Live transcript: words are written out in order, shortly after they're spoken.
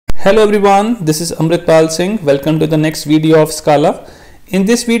Hello everyone, this is Amritpal Singh. Welcome to the next video of Scala. In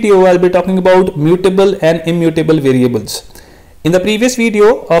this video, I'll be talking about mutable and immutable variables. In the previous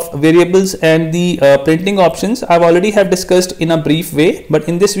video of variables and the printing options, I've already have discussed in a brief way, but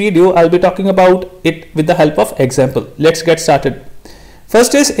in this video, I'll be talking about it with the help of example. Let's get started.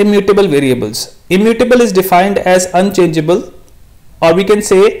 First is immutable variables. Immutable is defined as unchangeable, or we can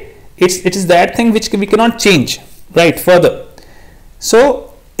say it is that thing which we cannot change, right, further. So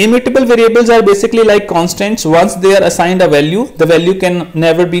immutable variables are basically like constants. Once they are assigned a value, the value can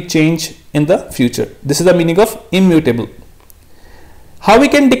never be changed in the future. This is the meaning of immutable. How we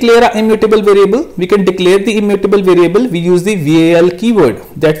can declare an immutable variable? We can declare the immutable variable. We use the VAL keyword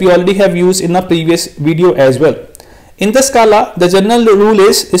that we already have used in a previous video as well. In the Scala, the general rule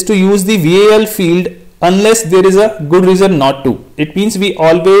is to use the VAL field unless there is a good reason not to. It means we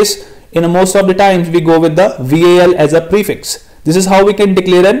always, most of the times, we go with the VAL as a prefix. This is how we can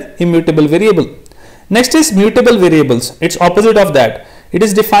declare an immutable variable. Next is mutable variables. It's opposite of that. It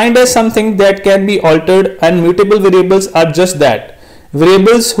is defined as something that can be altered, and mutable variables are just that.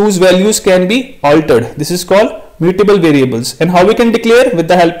 Variables whose values can be altered. This is called mutable variables. And how we can declare? With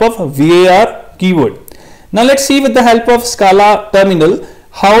the help of VAR keyword. Now let's see with the help of Scala Terminal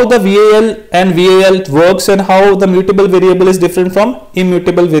how the VAL and VAL works and how the mutable variable is different from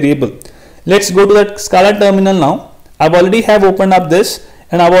immutable variable. Let's go to that Scala Terminal now. I've already have opened up this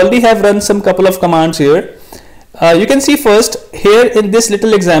and I've already have run some couple of commands here. You can see first here in this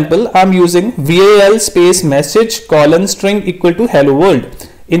little example, I'm using VAL space message colon string equal to hello world.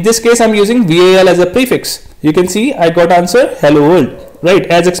 In this case, I'm using VAL as a prefix. You can see I got answer hello world, right,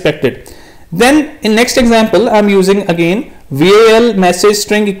 as expected. Then in next example, I'm using again VAL message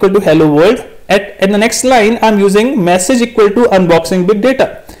string equal to hello world. At the next line, I'm using message equal to unboxing big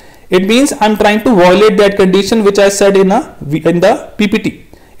data. It means I'm trying to violate that condition which I said in the PPT.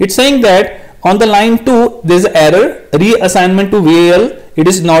 It's saying that on the line 2 there is an error, reassignment to VAL, it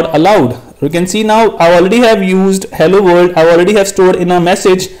is not allowed. You can see now I already have used hello world, I already have stored in a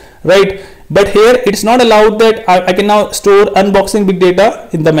message, right? But here it's not allowed that I can now store unboxing big data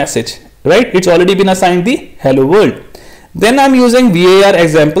in the message, right? It's already been assigned the hello world. Then I'm using VAR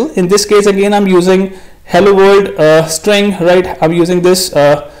example. In this case again I'm using hello world string, right? I'm using this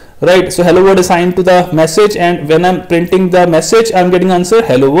right, so hello world assigned to the message, and when I'm printing the message, I'm getting answer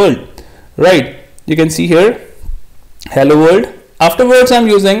hello world, right? You can see here hello world. Afterwards, I'm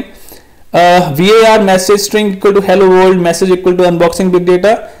using VAR message string equal to hello world, message equal to unboxing big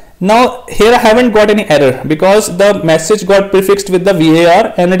data. Now here I haven't got any error because the message got prefixed with the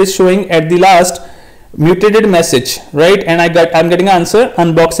VAR and it is showing at the last mutated message, right? And I'm getting answer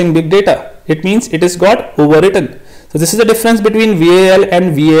unboxing big data. It means it is got overwritten. So this is the difference between VAL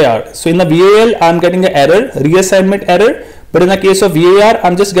and VAR. So in the VAL, I'm getting an error, reassignment error. But in the case of VAR,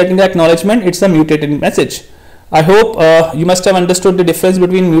 I'm just getting the acknowledgement. It's a mutated message. I hope you must have understood the difference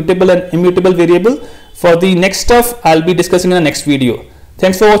between mutable and immutable variable. For the next stuff, I'll be discussing in the next video.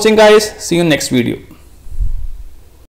 Thanks for watching, guys. See you in the next video.